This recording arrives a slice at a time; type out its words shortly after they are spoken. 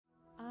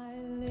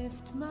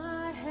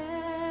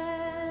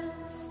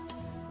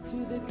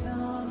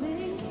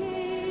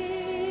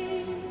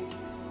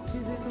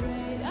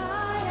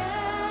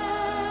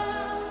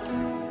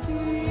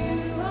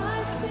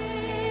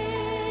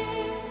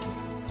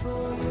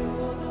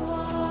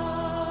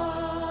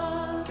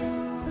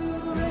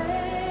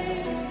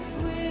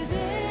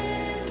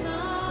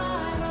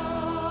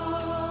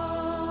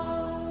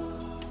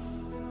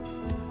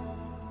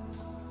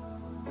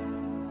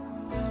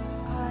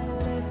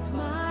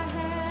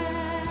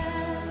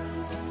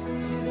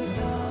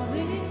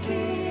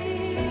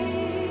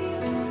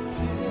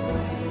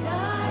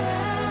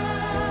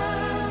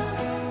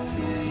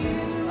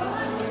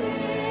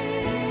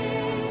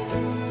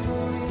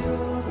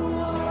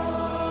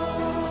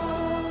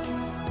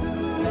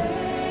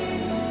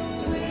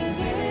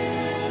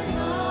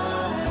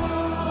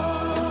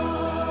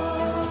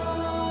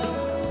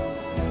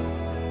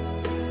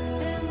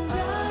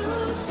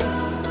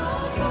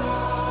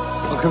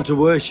Welcome to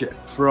worship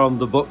from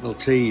the Bucknall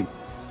team.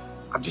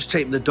 I've just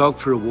taken the dog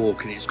for a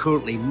walk and it's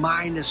currently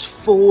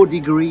 -4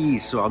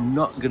 degrees, so I'm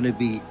not going to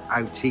be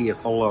out here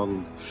for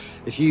long.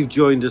 If you've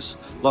joined us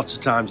lots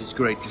of times, it's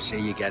great to see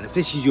you again. If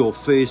this is your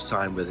first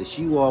time with us,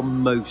 you are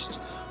most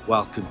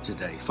welcome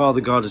today.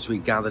 Father God, as we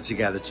gather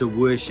together to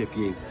worship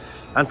you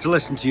and to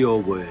listen to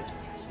your word,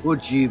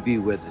 would you be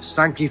with us?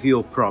 Thank you for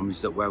your promise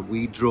that when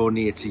we draw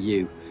near to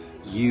you,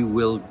 you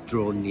will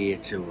draw near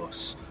to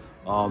us.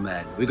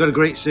 Amen. We've got a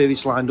great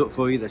service lined up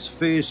for you this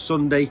first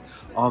Sunday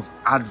of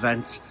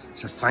Advent,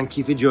 so thank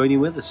you for joining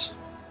with us.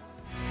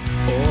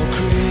 All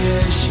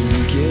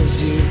creation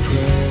gives you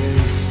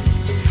praise.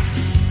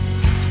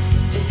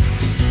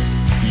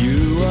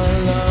 You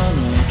alone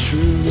are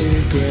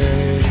truly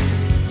great.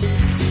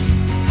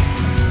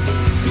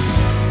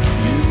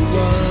 You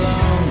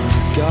alone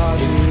are God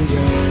who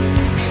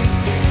reigns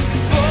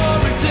for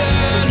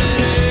eternity.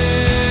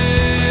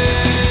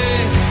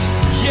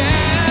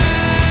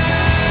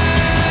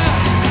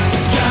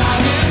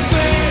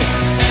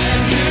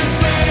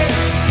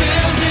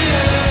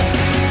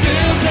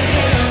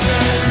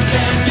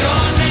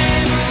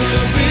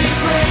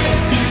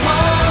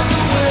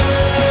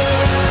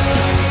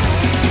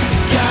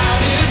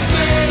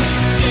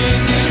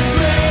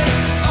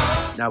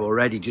 Now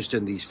already, just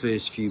in these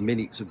first few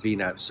minutes of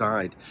being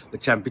outside, the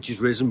temperature's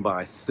risen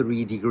by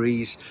 3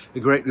 degrees. A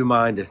great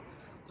reminder,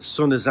 the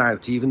sun is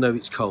out even though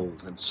it's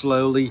cold, and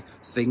slowly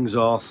things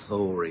are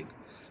thawing.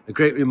 A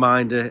great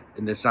reminder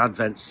in this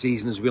Advent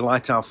season as we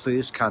light our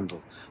first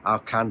candle, our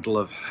candle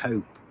of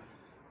hope,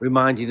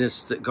 reminding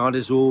us that God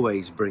is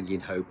always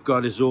bringing hope.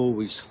 God is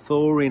always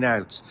thawing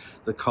out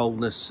the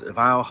coldness of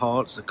our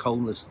hearts, the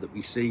coldness that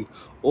we see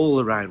all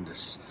around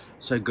us.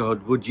 So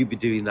God, would you be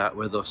doing that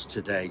with us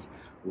today?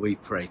 We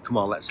pray. Come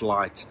on, let's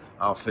light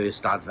our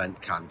first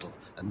Advent candle.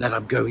 And then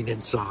I'm going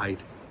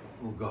inside.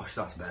 Oh gosh,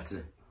 that's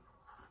better.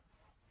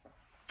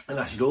 And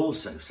I should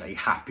also say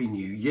Happy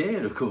New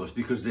Year, of course,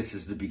 because this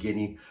is the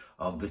beginning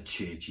of the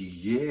church's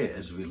year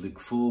as we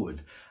look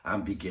forward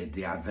and begin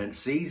the Advent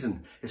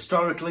season.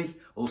 Historically,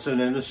 also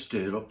known as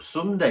Stir Up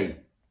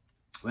Sunday,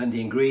 when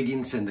the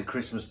ingredients in the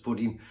Christmas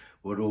pudding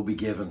would all be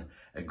given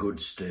a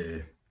good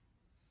stir.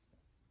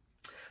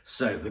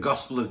 So the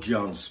Gospel of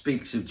John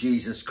speaks of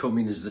Jesus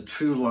coming as the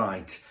true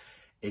light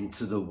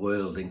into the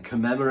world. In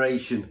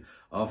commemoration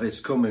of his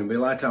coming, we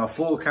light our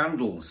 4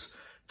 candles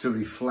to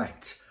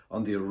reflect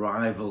on the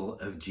arrival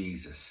of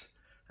Jesus.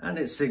 And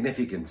it's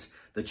significant.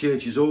 The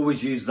church has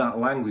always used that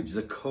language,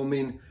 the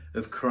coming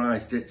of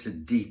Christ. It's a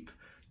deep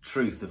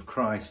truth of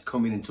Christ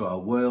coming into our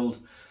world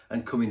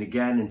and coming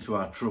again into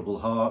our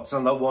troubled hearts,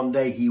 and that one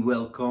day he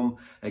will come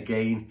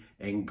again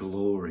in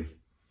glory.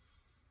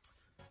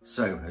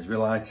 So, as we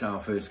light our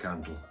first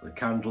candle, the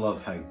candle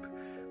of hope,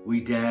 we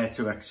dare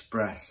to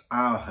express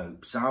our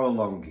hopes, our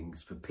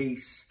longings for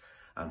peace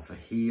and for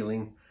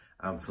healing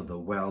and for the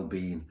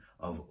well-being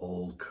of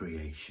all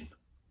creation.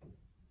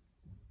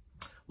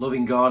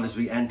 Loving God, as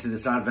we enter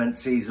this Advent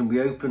season, we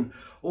open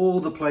all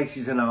the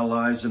places in our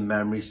lives and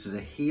memories to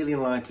the healing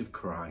light of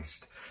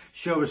Christ.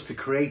 Show us the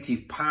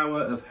creative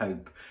power of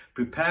hope.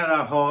 Prepare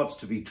our hearts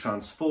to be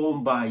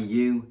transformed by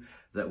you,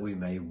 that we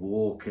may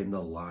walk in the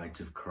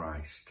light of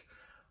Christ.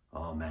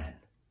 Amen.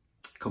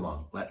 Come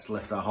on, let's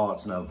lift our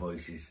hearts and our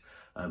voices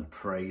and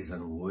praise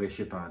and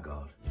worship our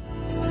God.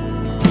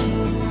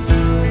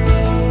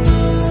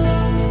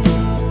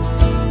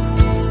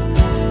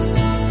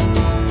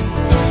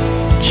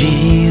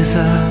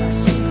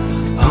 Jesus,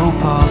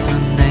 hope of the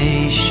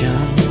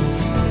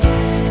nations.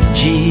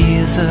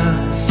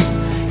 Jesus,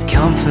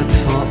 comfort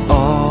for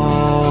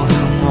all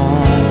who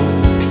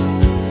mourn.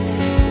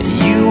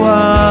 You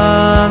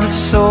are the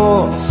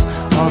source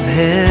of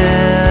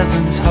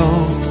heaven's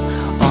hope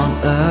on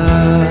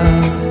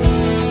earth.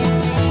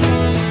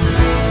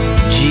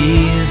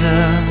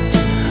 Jesus,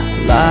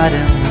 light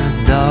in the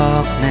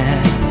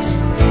darkness.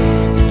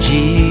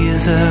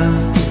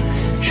 Jesus,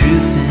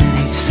 truth in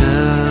each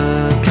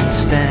circumstance.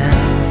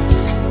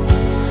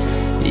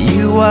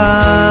 You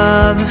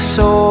are the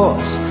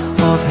source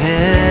of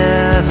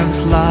heaven's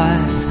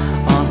light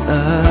on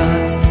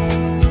earth.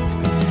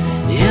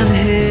 In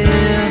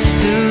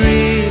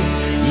history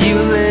you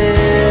live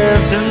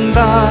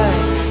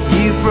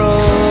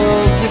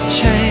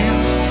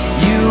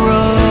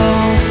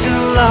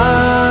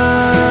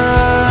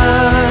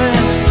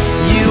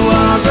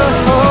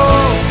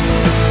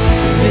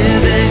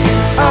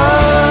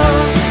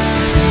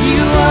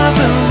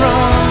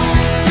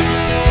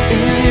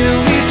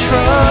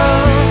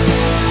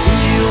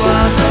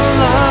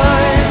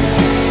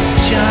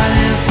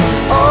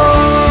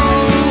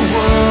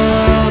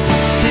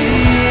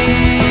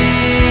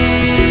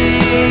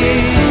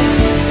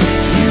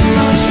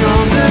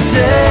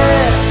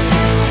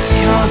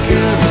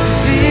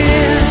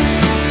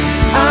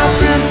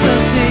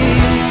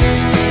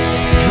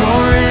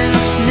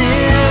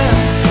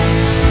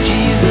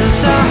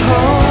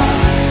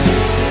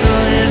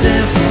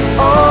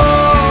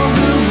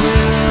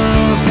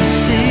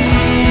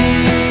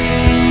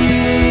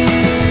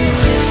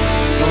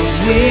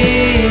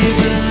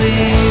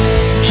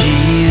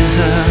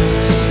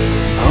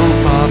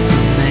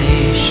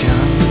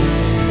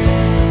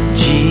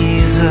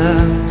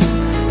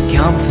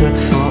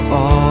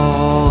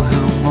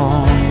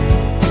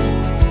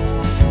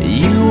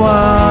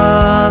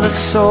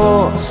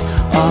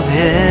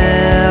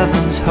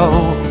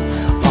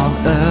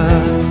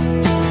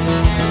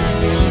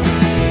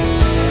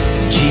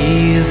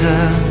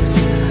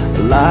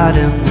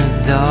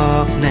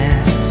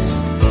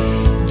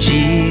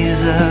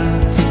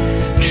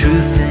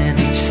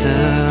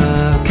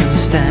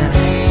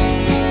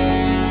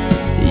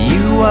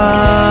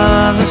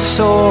the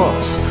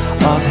source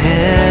of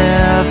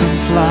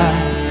heaven's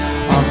light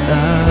on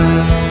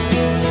earth.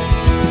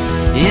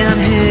 In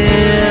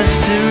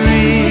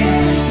history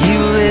you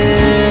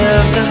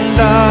lived and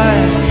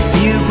died,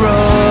 you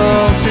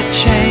broke the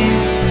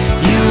chains,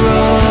 you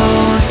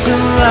rose to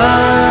life.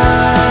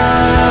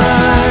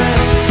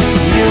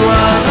 You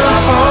are the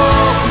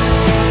hope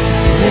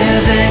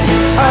living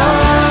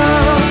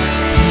us,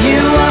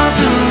 you are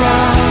the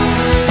rock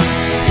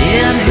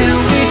in whom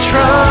we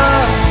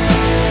trust,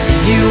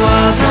 you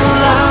are the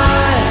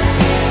light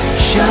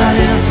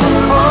shining for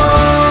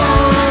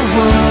all the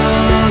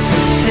world to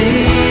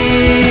see.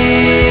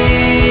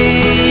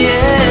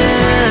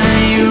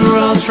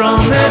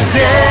 From the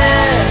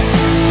dead,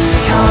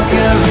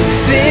 conquering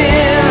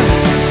fear,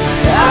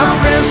 our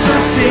Prince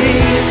of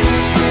Peace,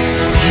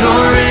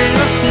 drawing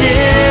us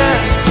near.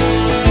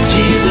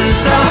 Jesus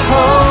our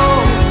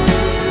hope,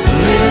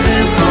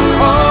 living for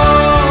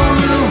all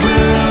who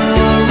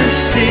will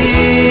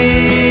receive.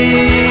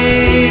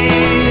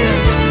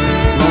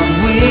 Lord,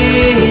 we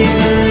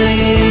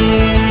believe.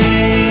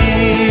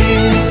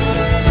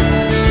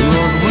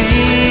 Lord, we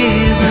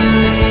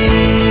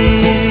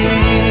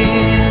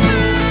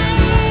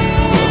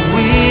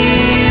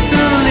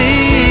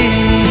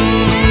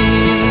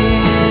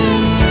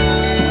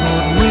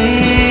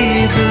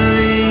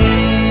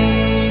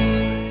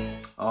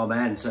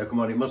So come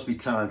on, it must be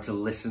time to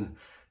listen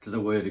to the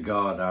word of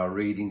God. Our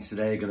readings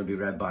today are going to be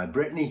read by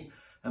Brittany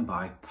and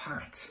by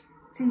Pat.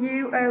 To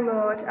you, O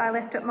Lord, I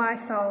lift up my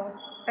soul.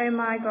 O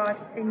my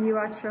God, in you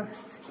I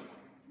trust.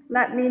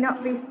 Let me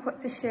not be put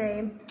to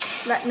shame.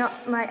 Let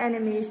not my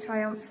enemies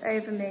triumph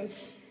over me.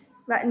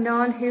 Let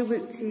none who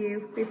look to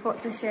you be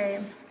put to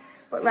shame,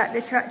 but let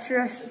the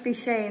treacherous be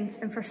shamed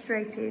and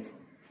frustrated.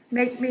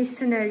 Make me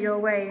to know your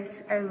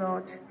ways, O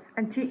Lord,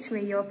 and teach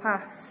me your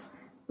paths.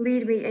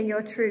 Lead me in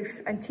your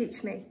truth and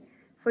teach me,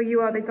 for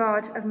you are the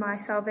God of my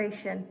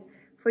salvation.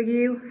 For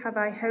you have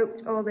I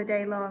hoped all the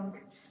day long.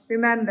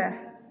 Remember,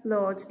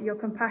 Lord, your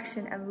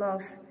compassion and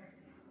love,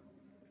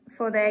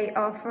 for they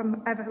are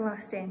from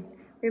everlasting.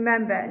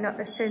 Remember not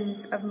the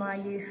sins of my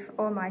youth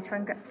or my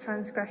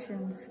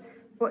transgressions,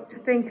 but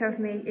think of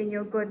me in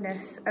your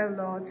goodness, O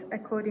Lord,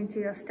 according to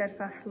your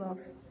steadfast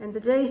love. In the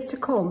days to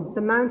come,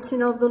 the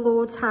mountain of the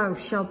Lord's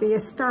house shall be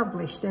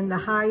established in the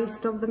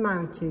highest of the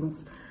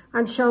mountains,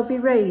 and shall be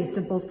raised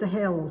above the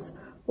hills.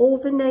 All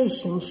the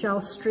nations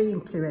shall stream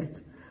to it.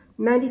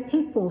 Many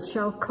peoples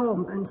shall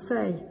come and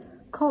say,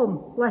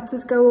 Come, let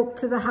us go up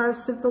to the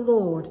house of the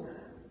Lord,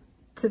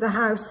 to the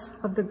house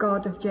of the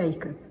God of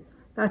Jacob,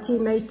 that he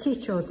may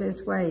teach us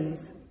his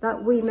ways,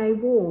 that we may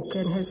walk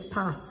in his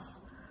paths.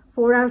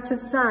 For out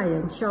of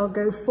Zion shall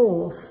go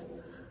forth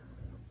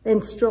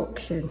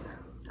instruction,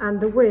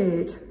 and the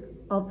word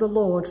of the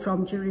Lord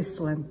from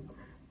Jerusalem.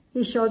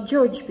 He shall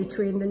judge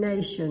between the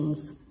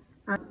nations,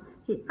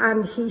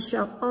 and he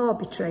shall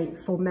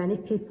arbitrate for many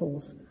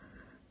peoples.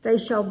 They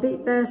shall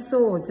beat their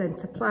swords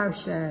into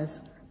plowshares,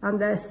 and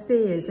their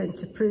spears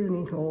into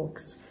pruning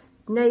hooks.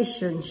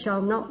 Nation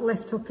shall not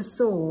lift up a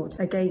sword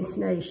against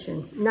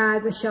nation,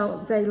 neither shall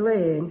they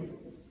learn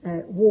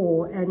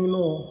war any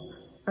more.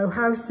 O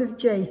house of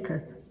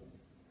Jacob,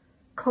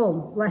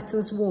 come, let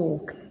us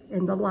walk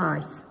in the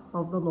light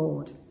of the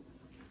Lord.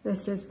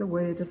 This is the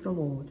word of the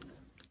Lord.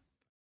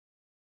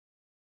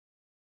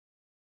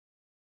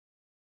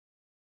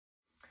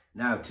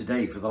 Now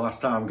today, for the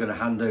last time, I'm going to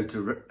hand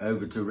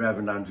over to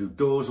Rev Andrew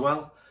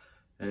Dawswell,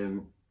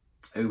 who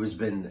has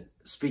been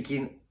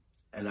speaking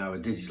in our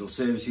digital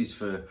services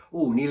for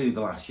nearly the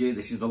last year.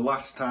 This is the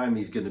last time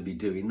he's going to be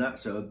doing that,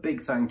 so a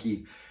big thank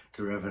you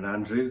to Rev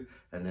Andrew,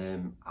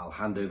 and I'll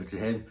hand over to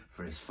him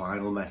for his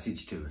final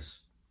message to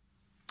us.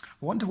 I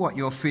wonder what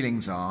your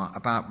feelings are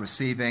about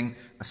receiving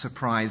a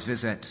surprise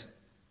visit.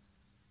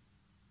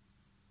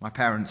 My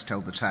parents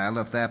told the tale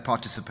of their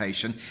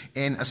participation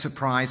in a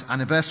surprise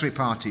anniversary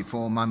party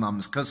for my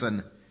mum's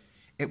cousin.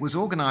 It was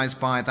organised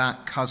by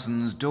that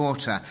cousin's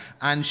daughter,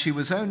 and she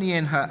was only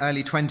in her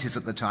early 20s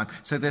at the time,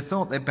 so they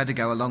thought they'd better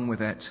go along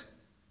with it.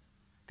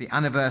 The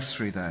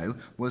anniversary, though,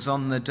 was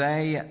on the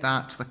day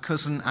that the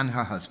cousin and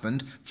her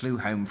husband flew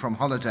home from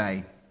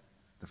holiday.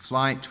 The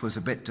flight was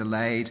a bit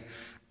delayed,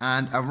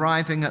 and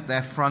arriving at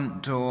their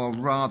front door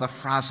rather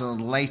frazzled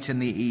late in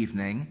the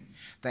evening,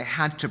 they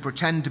had to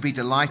pretend to be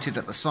delighted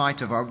at the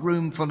sight of a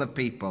room full of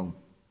people.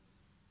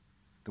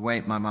 The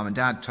way my mum and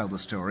dad told the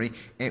story,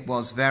 it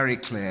was very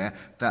clear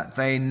that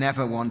they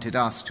never wanted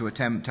us to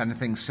attempt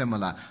anything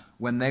similar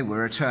when they were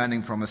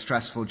returning from a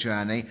stressful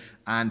journey,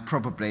 and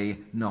probably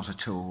not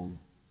at all.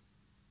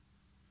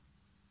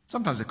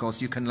 Sometimes, of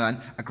course, you can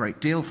learn a great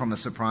deal from a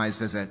surprise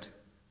visit.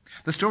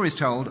 The story is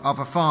told of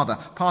a father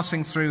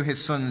passing through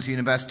his son's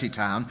university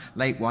town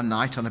late one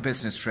night on a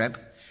business trip,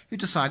 who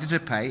decided to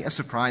pay a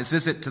surprise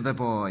visit to the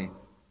boy.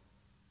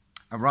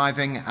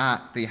 Arriving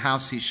at the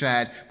house he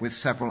shared with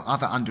several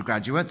other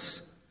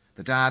undergraduates,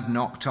 the dad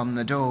knocked on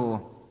the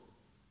door.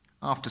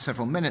 After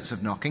several minutes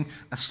of knocking,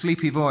 a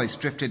sleepy voice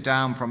drifted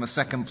down from a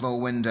second-floor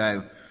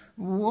window.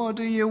 "What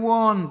do you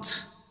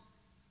want?"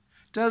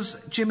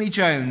 "Does Jimmy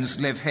Jones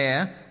live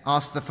here?"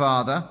 asked the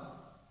father.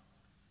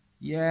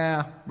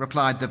 "Yeah,"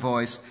 replied the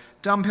voice.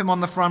 "Dump him on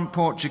the front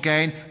porch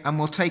again and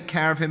we'll take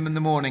care of him in the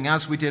morning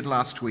as we did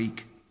last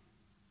week."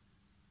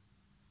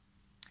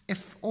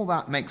 If all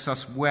that makes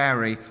us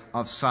wary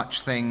of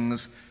such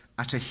things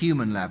at a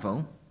human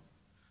level,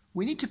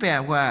 we need to be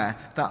aware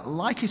that,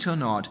 like it or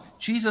not,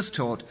 Jesus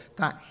taught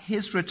that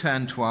his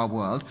return to our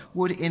world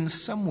would in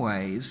some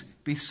ways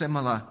be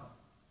similar.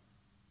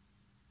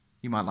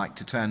 You might like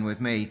to turn with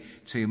me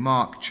to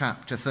Mark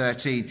chapter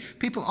 13.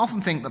 People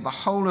often think that the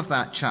whole of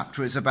that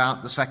chapter is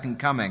about the second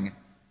coming,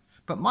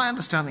 but my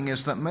understanding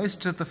is that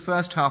most of the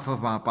first half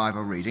of our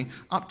Bible reading,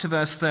 up to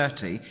verse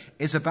 30,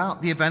 is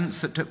about the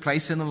events that took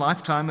place in the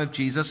lifetime of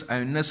Jesus'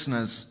 own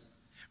listeners,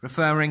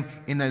 referring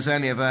in those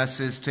earlier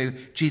verses to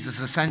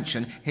Jesus'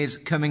 ascension, his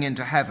coming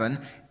into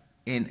heaven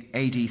in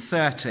AD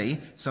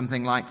 30,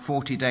 something like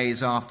 40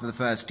 days after the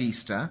first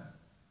Easter,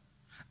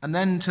 and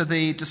then to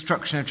the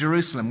destruction of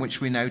Jerusalem,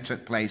 which we know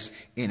took place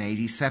in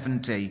AD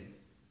 70.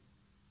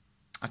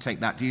 I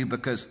take that view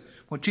because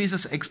what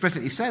Jesus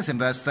explicitly says in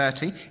verse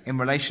 30 in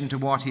relation to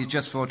what he's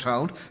just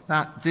foretold,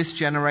 that this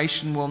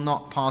generation will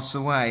not pass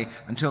away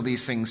until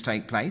these things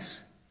take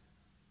place,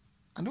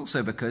 and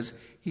also because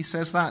he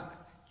says that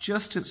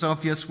just as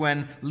obvious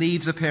when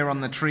leaves appear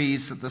on the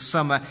trees that the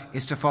summer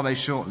is to follow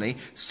shortly,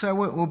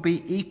 so it will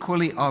be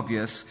equally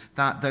obvious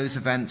that those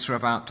events are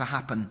about to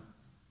happen.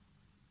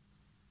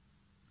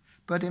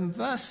 But in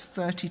verse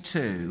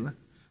 32,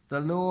 the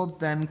Lord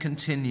then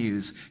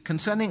continues,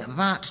 "Concerning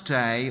that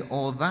day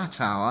or that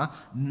hour,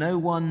 no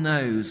one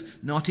knows,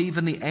 not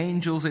even the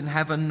angels in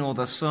heaven nor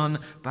the Son,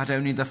 but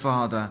only the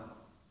Father."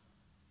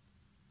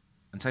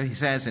 And so he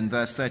says in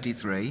verse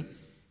 33,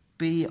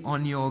 "Be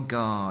on your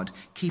guard,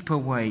 keep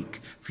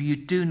awake, for you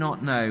do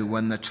not know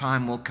when the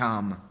time will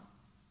come."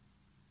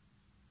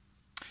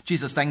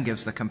 Jesus then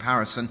gives the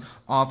comparison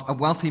of a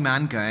wealthy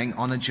man going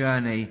on a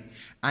journey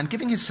and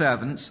giving his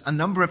servants a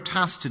number of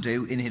tasks to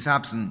do in his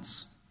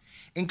absence,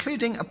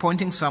 including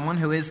appointing someone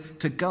who is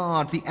to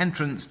guard the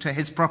entrance to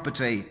his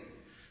property,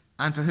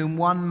 and for whom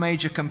one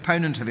major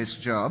component of his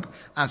job,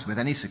 as with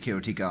any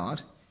security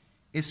guard,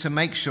 is to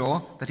make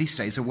sure that he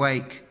stays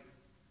awake.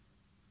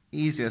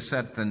 Easier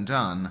said than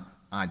done,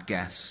 I'd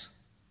guess.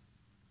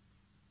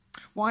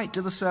 Why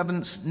do the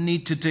servants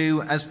need to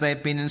do as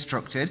they've been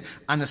instructed,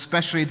 and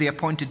especially the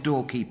appointed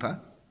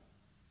doorkeeper?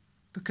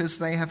 Because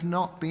they have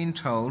not been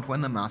told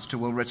when the master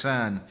will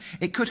return.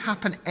 It could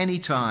happen any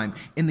time,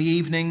 in the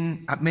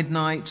evening, at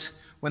midnight,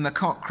 when the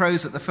cock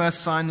crows at the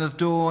first sign of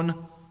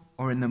dawn,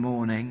 or in the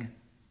morning.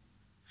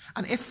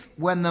 And if,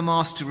 when the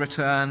master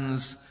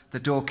returns, the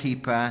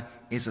doorkeeper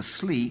is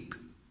asleep,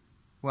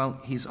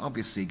 well, he's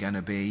obviously going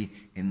to be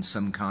in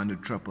some kind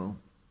of trouble.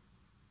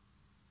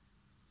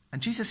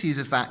 And Jesus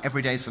uses that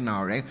everyday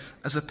scenario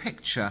as a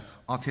picture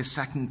of his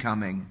second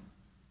coming.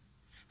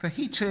 For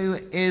he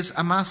too is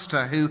a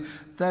master who,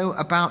 though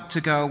about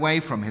to go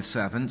away from his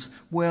servants,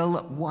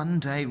 will one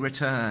day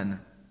return.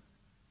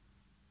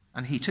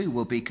 And he too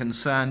will be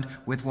concerned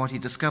with what he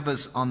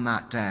discovers on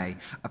that day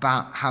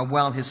about how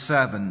well his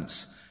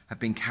servants have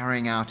been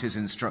carrying out his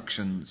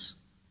instructions.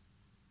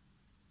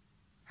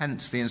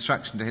 Hence the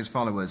instruction to his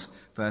followers,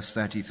 verse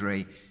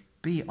 33,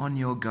 "Be on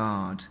your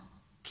guard,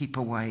 keep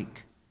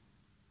awake."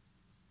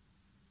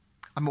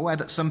 I'm aware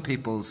that some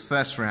people's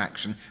first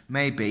reaction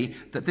may be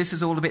that this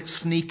is all a bit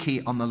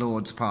sneaky on the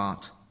Lord's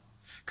part.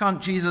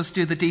 Can't Jesus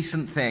do the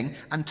decent thing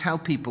and tell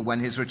people when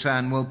his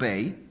return will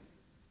be?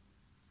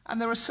 And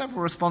there are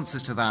several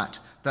responses to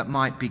that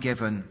might be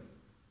given.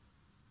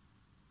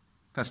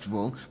 First of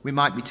all, we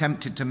might be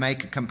tempted to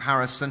make a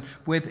comparison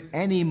with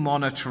any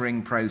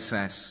monitoring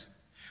process,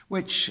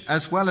 which,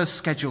 as well as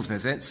scheduled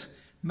visits,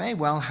 may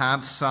well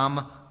have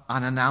some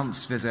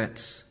unannounced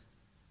visits.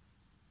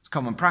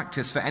 Common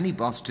practice for any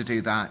boss to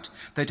do that.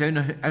 They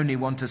don't only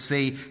want to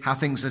see how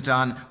things are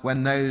done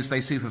when those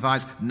they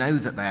supervise know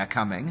that they are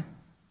coming,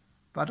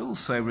 but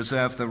also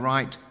reserve the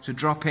right to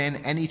drop in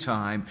any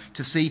time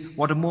to see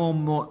what a more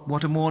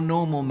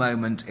normal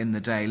moment in the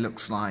day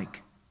looks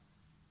like.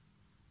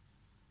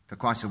 For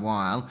quite a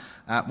while,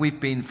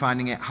 we've been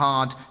finding it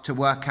hard to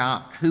work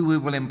out who we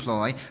will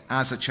employ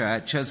as a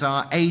church as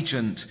our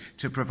agent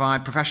to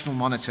provide professional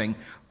monitoring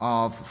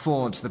of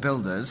Ford's, the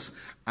builders,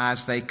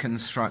 as they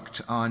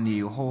construct our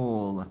new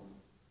hall.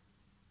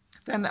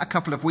 Then a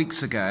couple of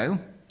weeks ago,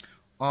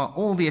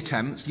 all the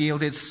attempts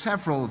yielded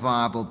several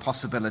viable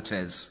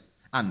possibilities,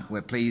 and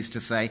we're pleased to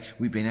say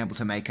we've been able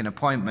to make an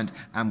appointment,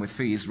 and with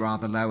fees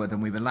rather lower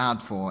than we've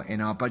allowed for in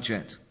our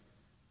budget.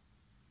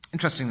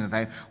 Interestingly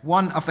though,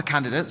 one of the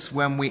candidates,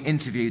 when we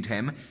interviewed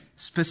him,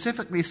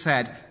 specifically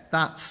said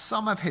that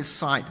some of his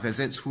site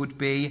visits would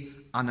be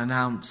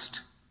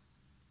unannounced.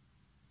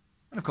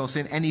 And of course,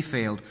 in any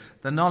field,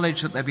 the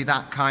knowledge that there'll be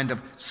that kind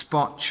of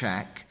spot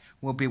check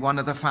will be one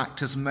of the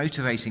factors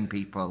motivating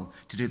people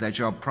to do their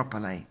job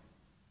properly.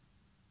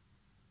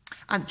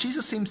 And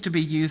Jesus seems to be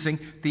using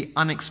the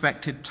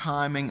unexpected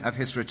timing of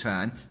his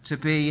return to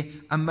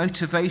be a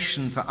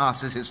motivation for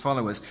us as his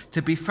followers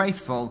to be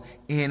faithful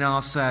in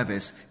our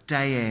service,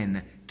 day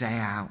in, day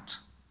out.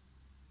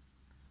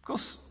 Of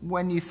course,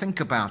 when you think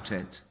about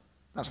it,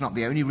 that's not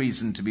the only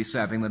reason to be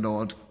serving the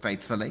Lord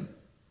faithfully.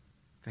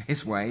 For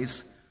his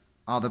ways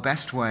are the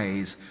best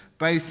ways,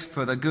 both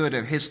for the good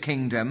of his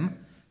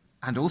kingdom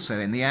and also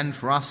in the end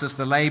for us as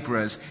the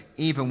labourers,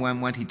 even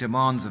when what he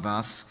demands of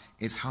us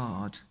is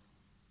hard.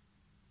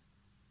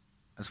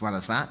 As well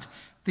as that,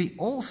 the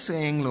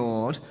all-seeing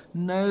Lord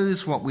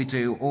knows what we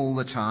do all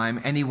the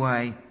time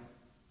anyway.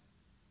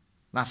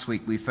 Last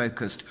week we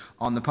focused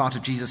on the part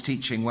of Jesus'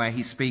 teaching where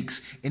he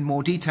speaks in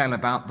more detail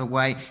about the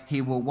way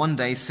he will one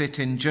day sit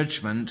in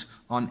judgment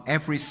on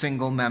every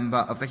single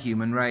member of the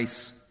human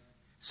race,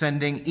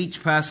 sending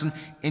each person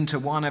into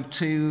one of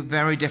two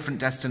very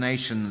different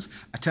destinations,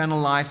 eternal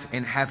life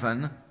in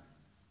heaven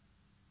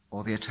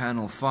or the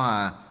eternal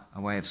fire,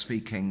 a way of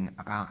speaking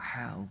about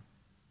hell.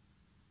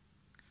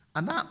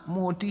 And that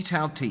more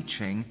detailed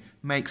teaching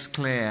makes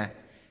clear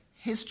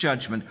his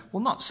judgment will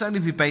not solely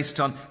be based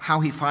on how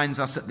he finds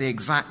us at the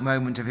exact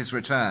moment of his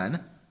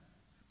return,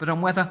 but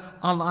on whether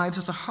our lives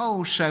as a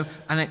whole show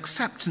an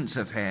acceptance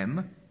of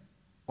him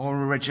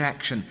or a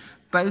rejection,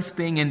 both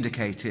being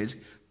indicated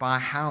by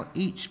how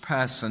each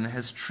person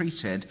has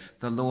treated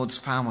the Lord's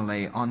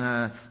family on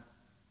earth.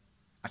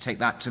 I take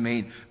that to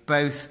mean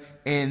both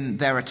in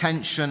their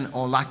attention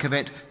or lack of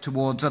it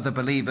towards other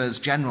believers'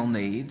 general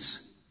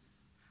needs,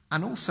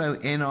 and also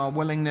in our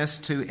willingness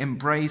to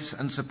embrace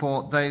and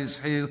support those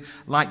who,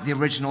 like the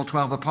original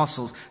 12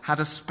 apostles, had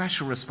a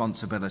special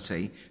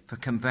responsibility for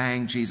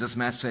conveying Jesus'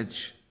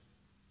 message.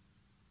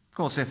 Of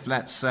course, if,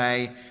 let's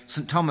say,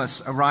 St.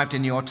 Thomas arrived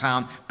in your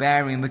town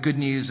bearing the good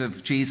news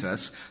of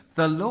Jesus,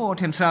 the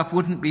Lord himself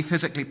wouldn't be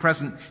physically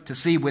present to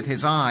see with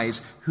his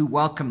eyes who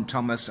welcomed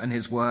Thomas and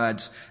his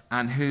words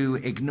and who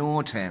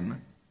ignored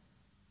him.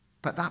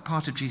 But that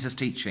part of Jesus'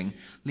 teaching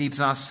leaves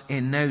us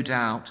in no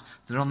doubt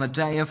that on the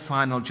day of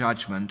final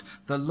judgment,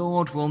 the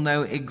Lord will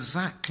know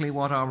exactly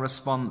what our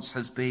response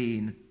has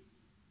been.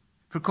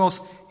 For of course,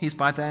 he's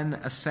by then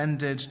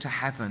ascended to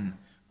heaven,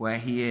 where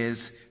he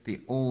is the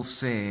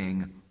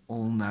all-seeing,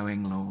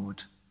 all-knowing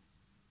Lord.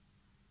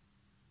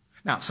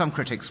 Now, some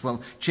critics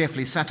will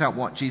cheerfully set up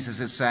what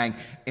Jesus is saying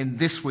in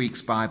this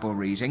week's Bible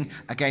reading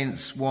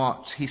against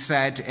what he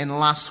said in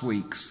last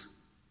week's.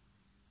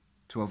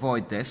 To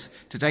avoid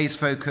this, today's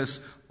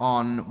focus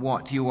on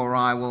what you or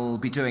I will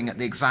be doing at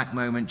the exact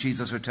moment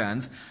Jesus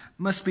returns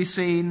must be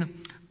seen,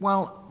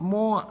 well,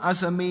 more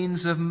as a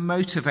means of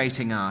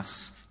motivating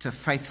us to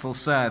faithful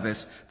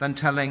service than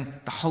telling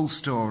the whole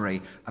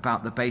story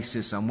about the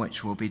basis on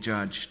which we'll be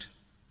judged.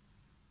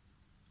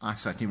 I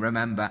certainly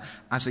remember,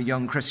 as a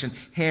young Christian,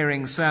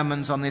 hearing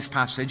sermons on this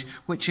passage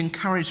which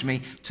encouraged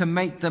me to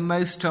make the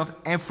most of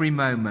every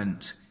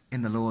moment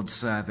in the Lord's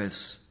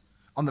service,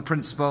 on the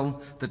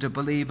principle that a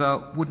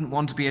believer wouldn't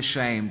want to be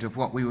ashamed of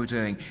what we were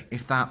doing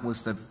if that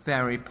was the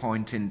very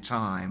point in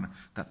time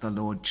that the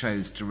Lord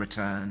chose to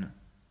return.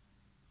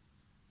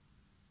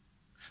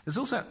 There's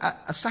also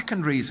a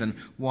second reason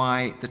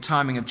why the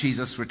timing of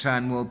Jesus'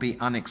 return will be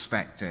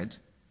unexpected,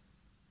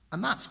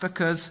 and that's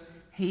because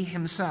he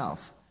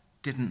himself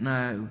didn't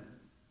know.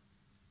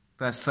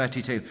 Verse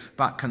 32,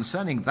 but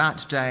concerning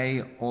that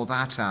day or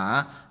that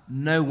hour,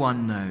 no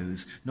one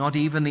knows, not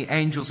even the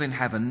angels in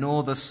heaven,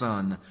 nor the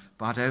Son,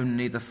 but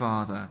only the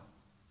Father.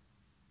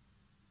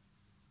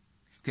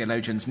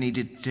 Theologians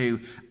needed to do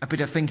a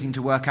bit of thinking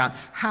to work out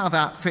how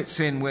that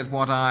fits in with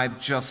what I've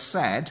just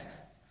said.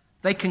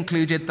 They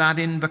concluded that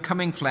in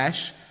becoming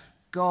flesh,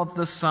 God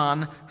the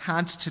Son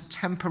had to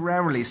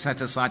temporarily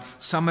set aside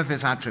some of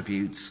his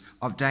attributes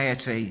of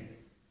deity.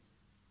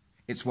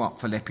 It's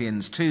what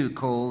Philippians 2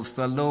 calls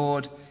the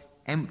Lord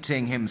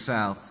emptying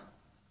himself.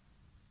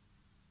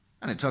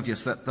 And it's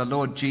obvious that the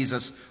Lord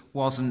Jesus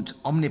wasn't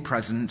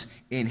omnipresent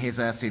in his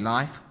earthly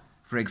life,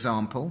 for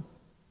example.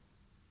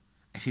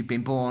 If he'd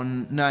been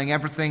born knowing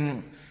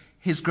everything,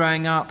 his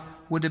growing up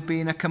would have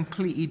been a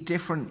completely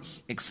different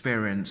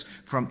experience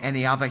from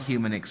any other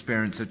human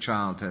experience of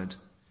childhood.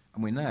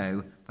 And we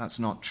know that's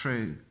not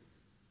true.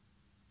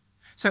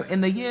 So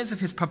in the years of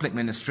his public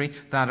ministry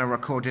that are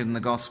recorded in the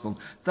Gospel,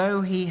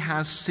 though he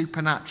has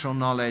supernatural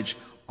knowledge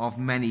of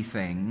many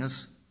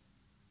things,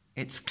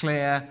 it's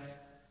clear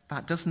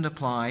that doesn't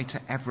apply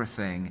to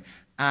everything,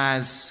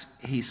 as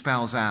he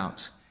spells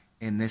out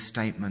in this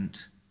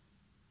statement.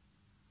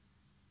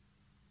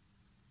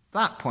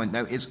 That point,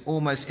 though, is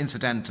almost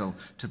incidental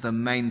to the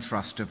main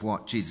thrust of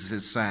what Jesus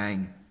is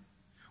saying,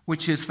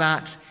 which is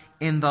that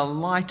in the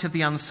light of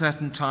the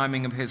uncertain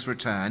timing of his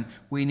return,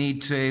 we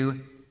need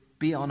to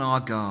be on our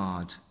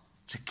guard,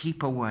 to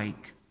keep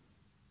awake.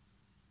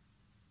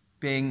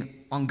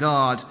 Being on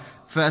guard,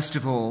 first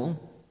of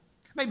all,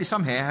 maybe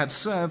some here have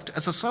served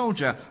as a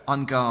soldier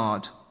on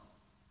guard,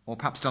 or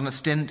perhaps done a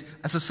stint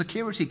as a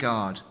security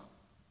guard.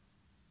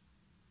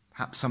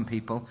 Perhaps some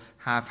people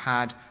have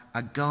had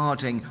a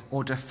guarding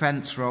or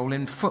defence role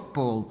in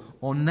football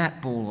or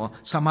netball or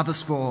some other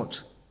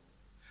sport.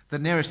 The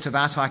nearest to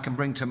that I can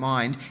bring to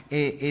mind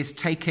is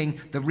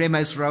taking the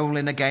rimmer's role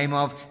in a game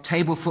of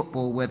table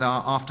football with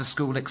our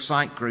after-school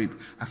Excite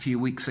group a few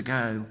weeks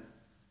ago.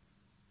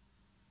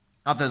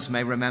 Others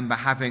may remember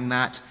having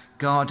that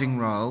guarding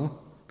role,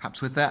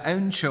 perhaps with their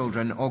own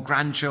children or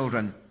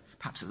grandchildren,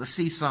 perhaps at the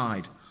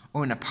seaside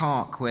or in a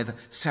park with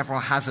several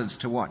hazards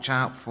to watch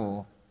out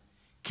for,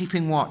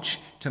 keeping watch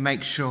to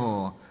make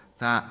sure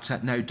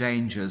that no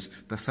dangers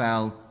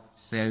befell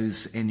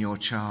those in your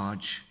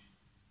charge.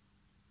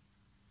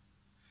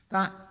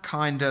 That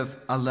kind of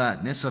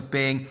alertness, of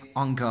being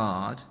on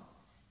guard,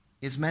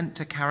 is meant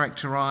to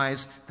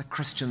characterize the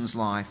Christian's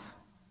life.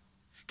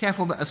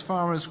 Careful that as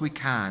far as we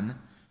can,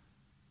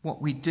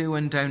 what we do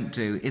and don't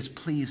do is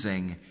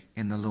pleasing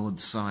in the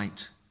Lord's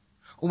sight.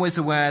 Always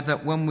aware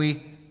that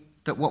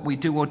what we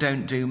do or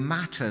don't do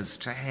matters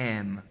to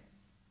him.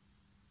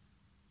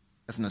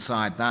 As an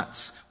aside,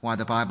 that's why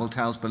the Bible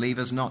tells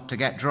believers not to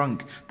get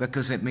drunk,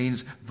 because it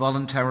means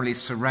voluntarily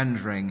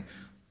surrendering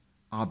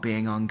our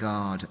being on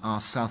guard,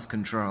 our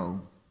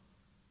self-control.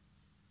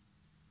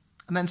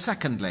 And then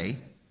secondly,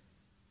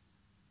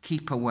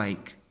 keep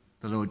awake,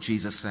 the Lord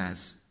Jesus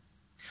says.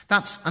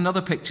 That's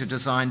another picture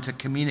designed to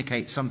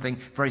communicate something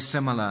very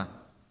similar.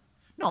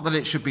 Not that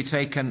it should be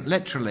taken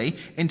literally.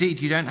 Indeed,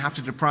 you don't have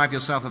to deprive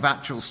yourself of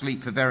actual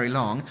sleep for very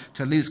long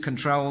to lose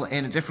control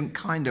in a different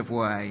kind of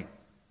way.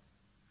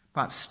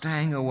 But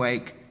staying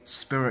awake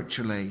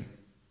spiritually,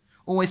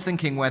 always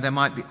thinking where there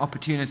might be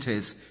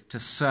opportunities to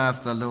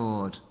serve the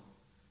Lord,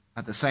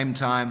 at the same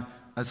time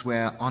as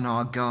we're on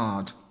our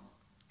guard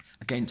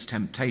against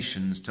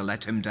temptations to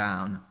let him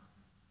down.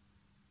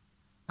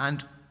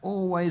 And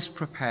always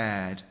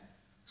prepared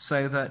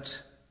so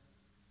that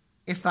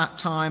if that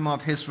time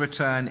of his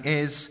return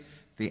is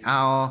the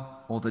hour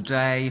or the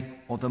day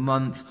or the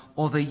month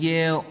or the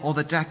year or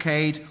the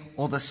decade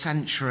or the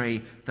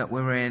century that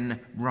we're in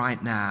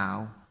right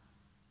now,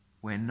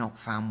 we're not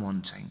found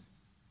wanting.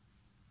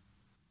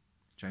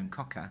 Joan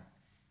Cocker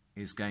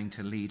is going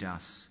to lead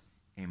us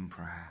in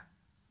prayer.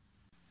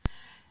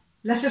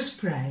 Let us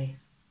pray.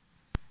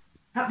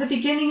 At the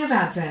beginning of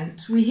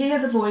Advent, we hear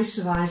the voice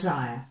of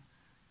Isaiah.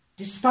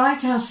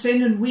 Despite our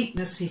sin and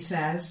weakness, he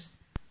says,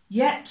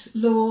 "Yet,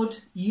 Lord,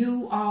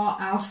 you are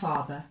our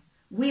Father.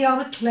 We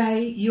are the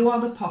clay, you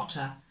are the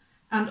potter,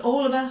 and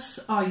all of us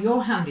are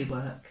your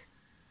handiwork.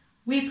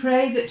 We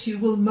pray that you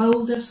will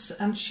mould us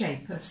and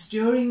shape us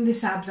during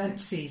this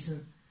Advent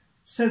season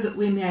so that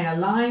we may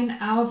align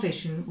our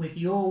vision with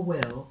your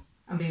will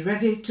and be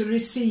ready to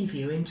receive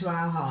you into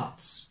our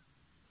hearts.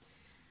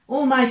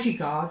 Almighty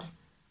God,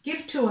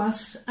 give to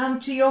us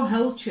and to your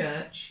whole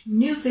church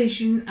new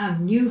vision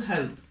and new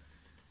hope,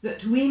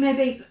 that we may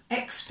be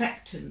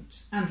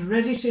expectant and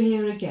ready to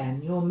hear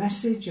again your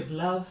message of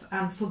love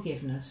and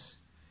forgiveness.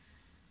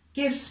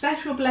 Give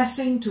special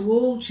blessing to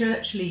all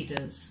church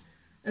leaders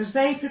as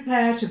they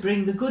prepare to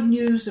bring the good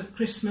news of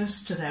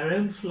Christmas to their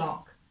own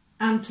flock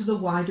and to the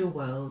wider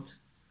world.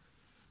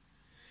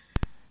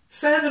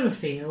 Further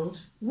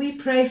afield, we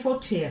pray for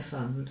Tear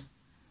Fund,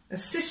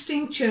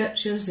 assisting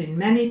churches in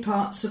many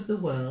parts of the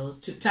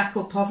world to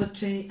tackle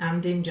poverty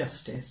and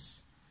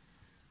injustice.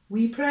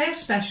 We pray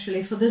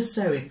especially for the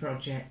Zoe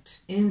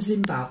Project in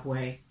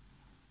Zimbabwe,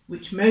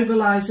 which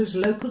mobilises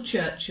local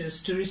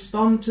churches to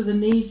respond to the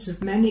needs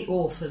of many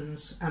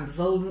orphans and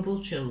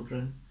vulnerable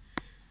children.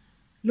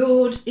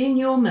 Lord, in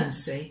your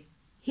mercy,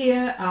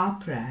 hear our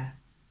prayer.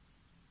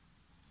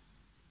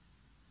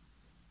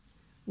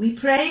 We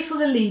pray for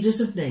the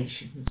leaders of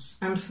nations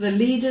and for the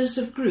leaders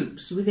of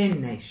groups within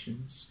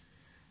nations,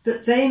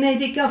 that they may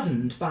be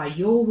governed by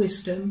your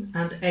wisdom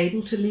and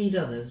able to lead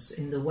others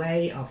in the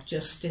way of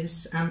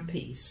justice and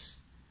peace.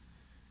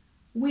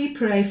 We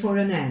pray for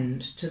an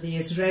end to the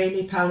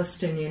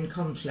Israeli-Palestinian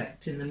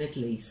conflict in the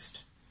Middle East,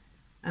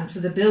 and for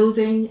the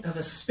building of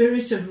a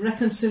spirit of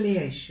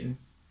reconciliation,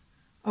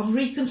 of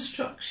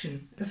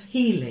reconstruction, of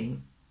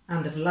healing,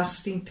 and of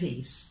lasting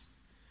peace.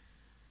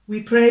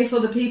 We pray for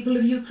the people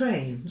of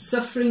Ukraine,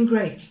 suffering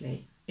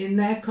greatly in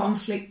their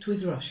conflict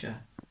with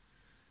Russia.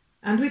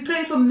 And we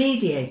pray for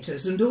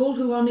mediators and all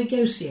who are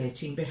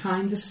negotiating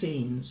behind the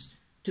scenes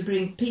to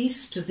bring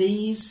peace to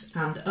these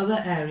and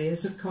other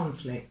areas of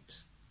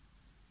conflict.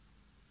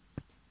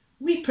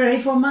 We pray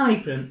for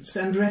migrants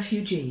and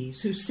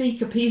refugees who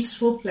seek a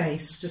peaceful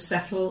place to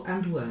settle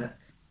and work.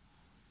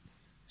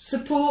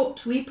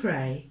 Support, we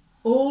pray,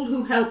 all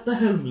who help the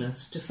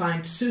homeless to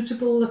find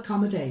suitable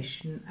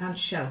accommodation and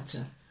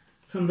shelter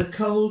from the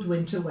cold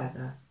winter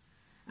weather,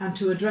 and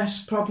to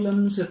address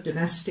problems of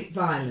domestic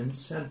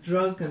violence and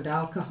drug and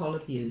alcohol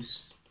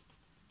abuse.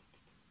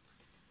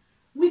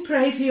 We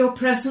pray for your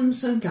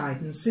presence and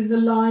guidance in the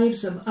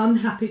lives of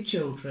unhappy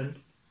children,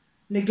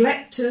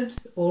 neglected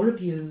or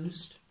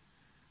abused,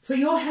 for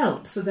your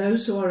help for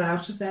those who are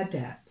out of their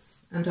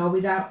depth and are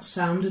without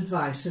sound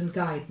advice and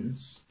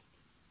guidance,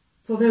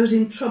 for those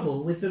in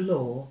trouble with the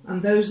law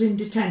and those in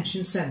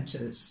detention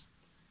centres.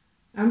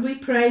 And we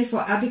pray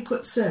for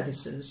adequate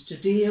services to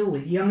deal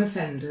with young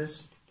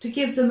offenders, to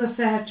give them a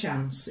fair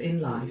chance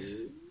in life.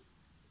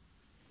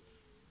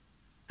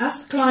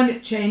 As the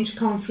Climate Change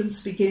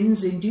Conference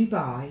begins in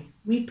Dubai,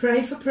 we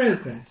pray for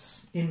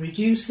progress in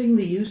reducing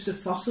the use of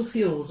fossil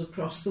fuels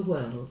across the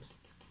world,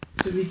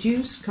 to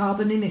reduce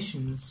carbon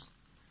emissions,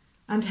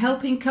 and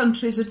helping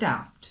countries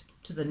adapt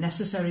to the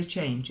necessary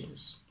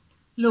changes.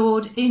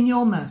 Lord, in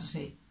your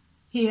mercy,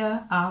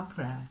 hear our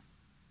prayer.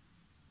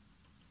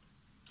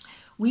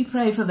 We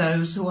pray for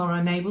those who are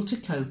unable to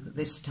cope at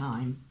this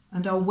time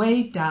and are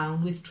weighed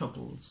down with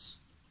troubles.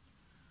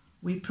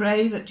 We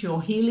pray that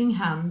your healing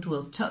hand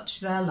will touch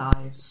their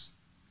lives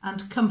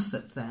and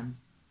comfort them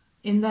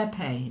in their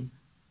pain,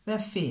 their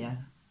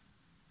fear,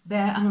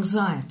 their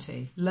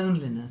anxiety,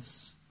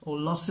 loneliness, or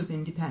loss of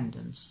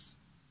independence.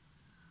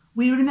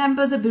 We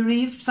remember the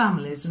bereaved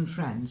families and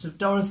friends of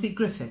Dorothy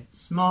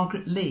Griffiths,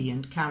 Margaret Lee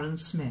and Karen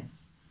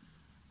Smith,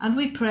 and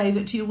we pray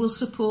that you will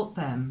support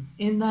them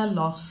in their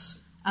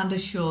loss and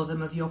assure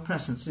them of your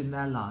presence in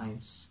their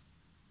lives.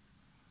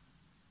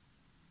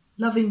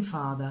 Loving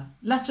Father,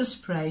 let us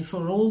pray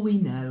for all we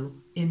know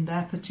in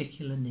their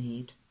particular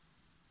need.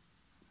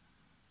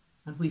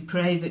 And we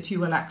pray that you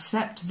will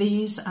accept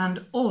these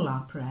and all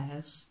our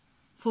prayers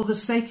for the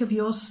sake of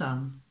your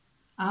Son,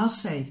 our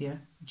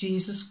Saviour,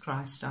 Jesus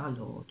Christ our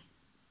Lord.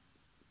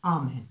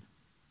 Amen.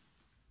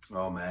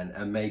 Amen.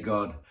 And may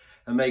God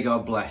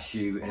bless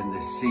you in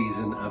this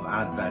season of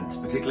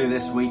Advent, particularly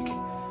this week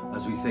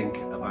as we think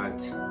about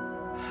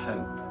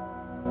hope.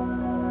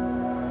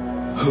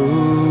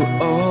 Who,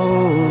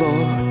 oh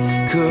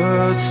Lord,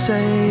 could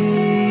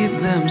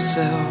save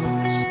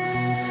themselves?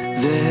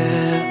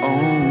 Their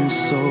own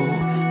soul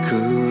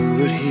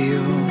could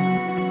heal.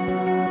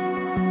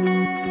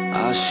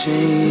 Our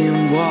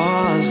shame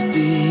was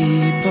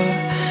deeper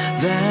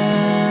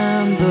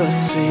than the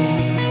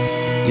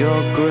sea.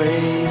 Your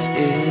grace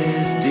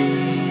is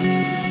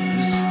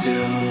deeper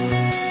still.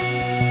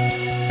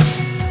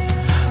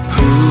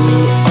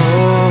 Who,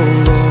 oh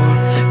Lord,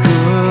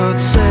 could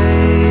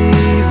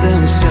save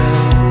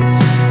themselves?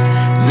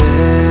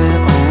 Their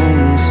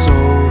own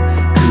soul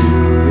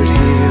could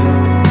heal.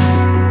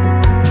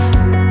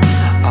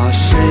 Our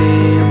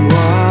shame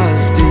was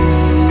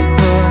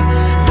deeper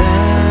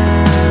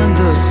than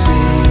the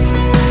sea.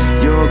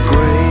 Your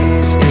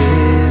grace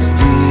is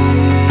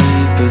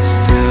deeper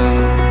still.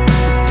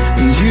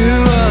 You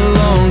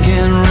alone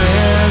can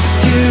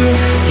rescue.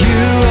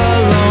 You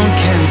alone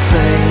can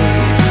save.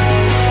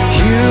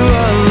 You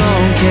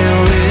alone can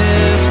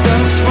lift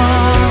us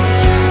from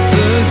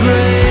the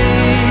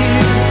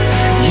grave.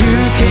 You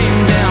came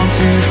down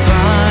to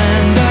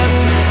find us,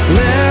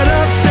 let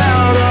us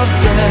out of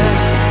death.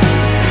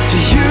 To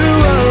you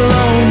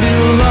alone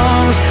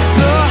belongs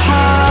the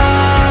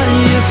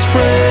highest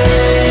praise.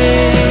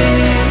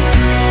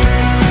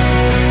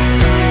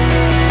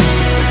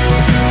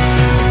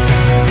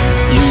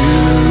 You,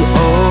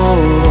 oh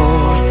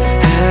Lord,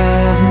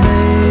 have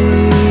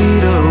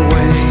made a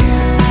way.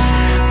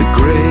 The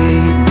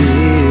great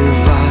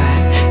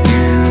divide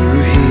you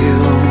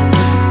healed.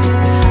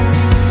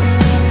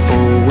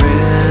 For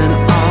when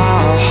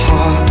our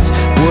hearts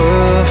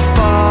were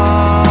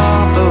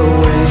far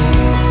away,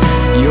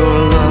 your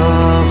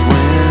love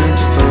went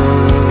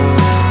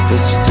further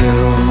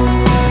still.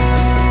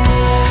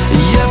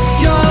 Yes,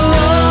 your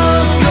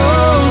love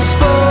goes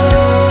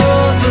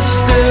further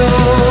still.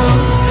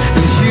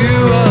 And you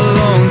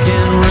alone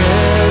can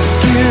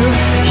rescue.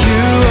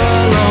 You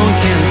alone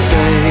can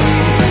save.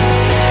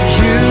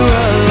 You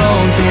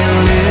alone can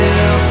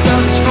lift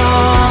us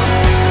from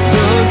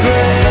the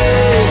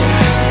grave.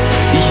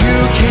 You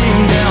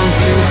came down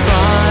to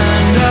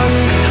find us,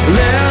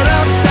 let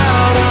us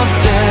out of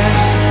death.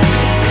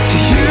 To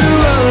you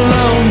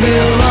alone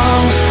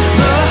belongs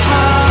the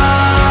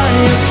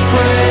highest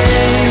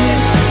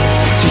praise.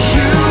 To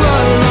you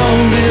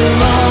alone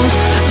belongs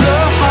the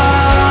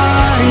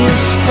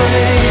highest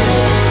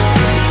praise.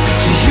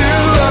 To you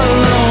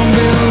alone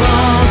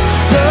belongs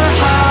the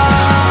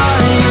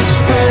highest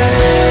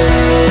praise.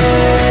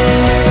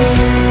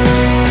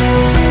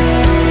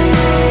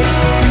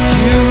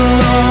 You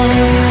alone.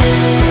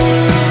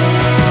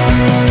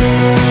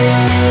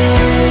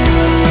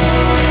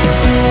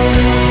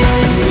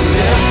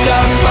 Lift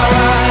up our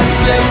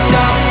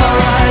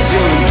eyes,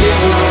 you're the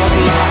giver of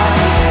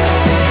life.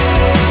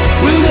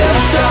 We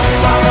lift up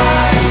our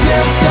eyes,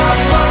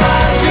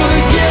 you're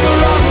the giver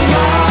of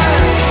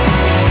life.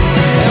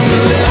 And we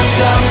lift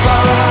up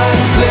our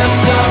eyes,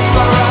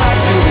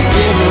 you're the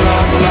giver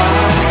of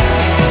life.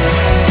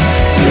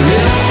 We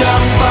lift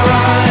up our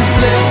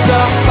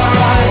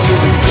eyes,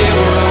 you're the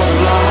giver of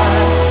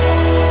life.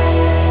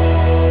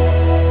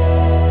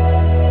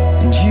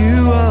 And you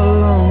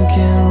alone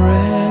can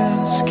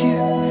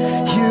rescue,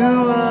 you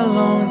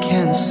alone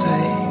can save.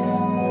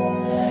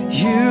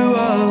 You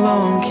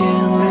alone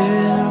can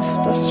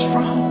lift us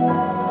from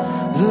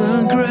the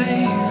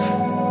grave.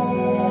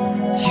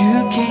 You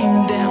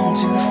came down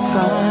to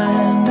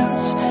find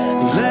us,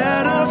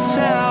 let us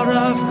out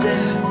of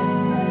death.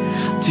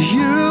 To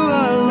you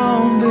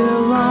alone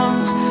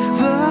belongs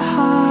the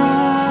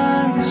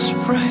highest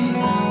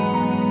praise.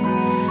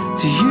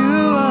 To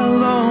you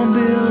alone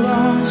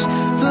belongs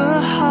the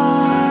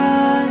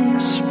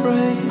highest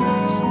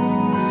praise.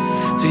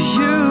 To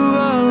you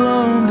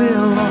alone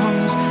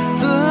belongs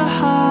the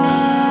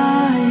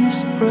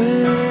highest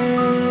praise.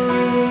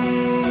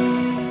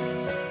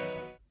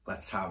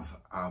 Let's have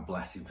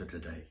for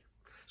today.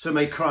 So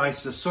may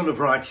Christ, the Son of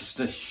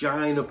Righteousness,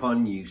 shine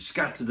upon you,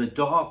 scatter the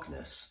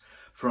darkness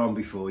from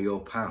before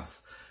your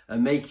path,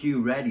 and make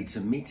you ready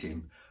to meet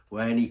him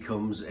when he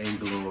comes in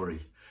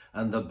glory.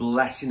 And the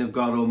blessing of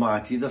God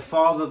Almighty, the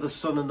Father, the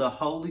Son, and the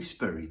Holy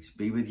Spirit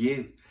be with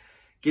you.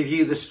 Give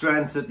you the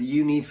strength that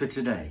you need for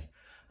today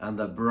and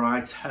the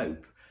bright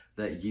hope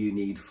that you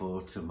need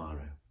for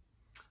tomorrow.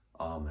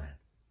 Amen.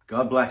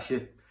 God bless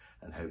you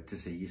and hope to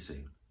see you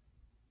soon.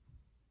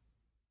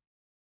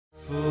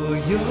 For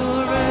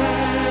your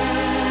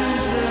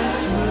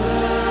endless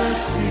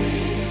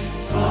mercy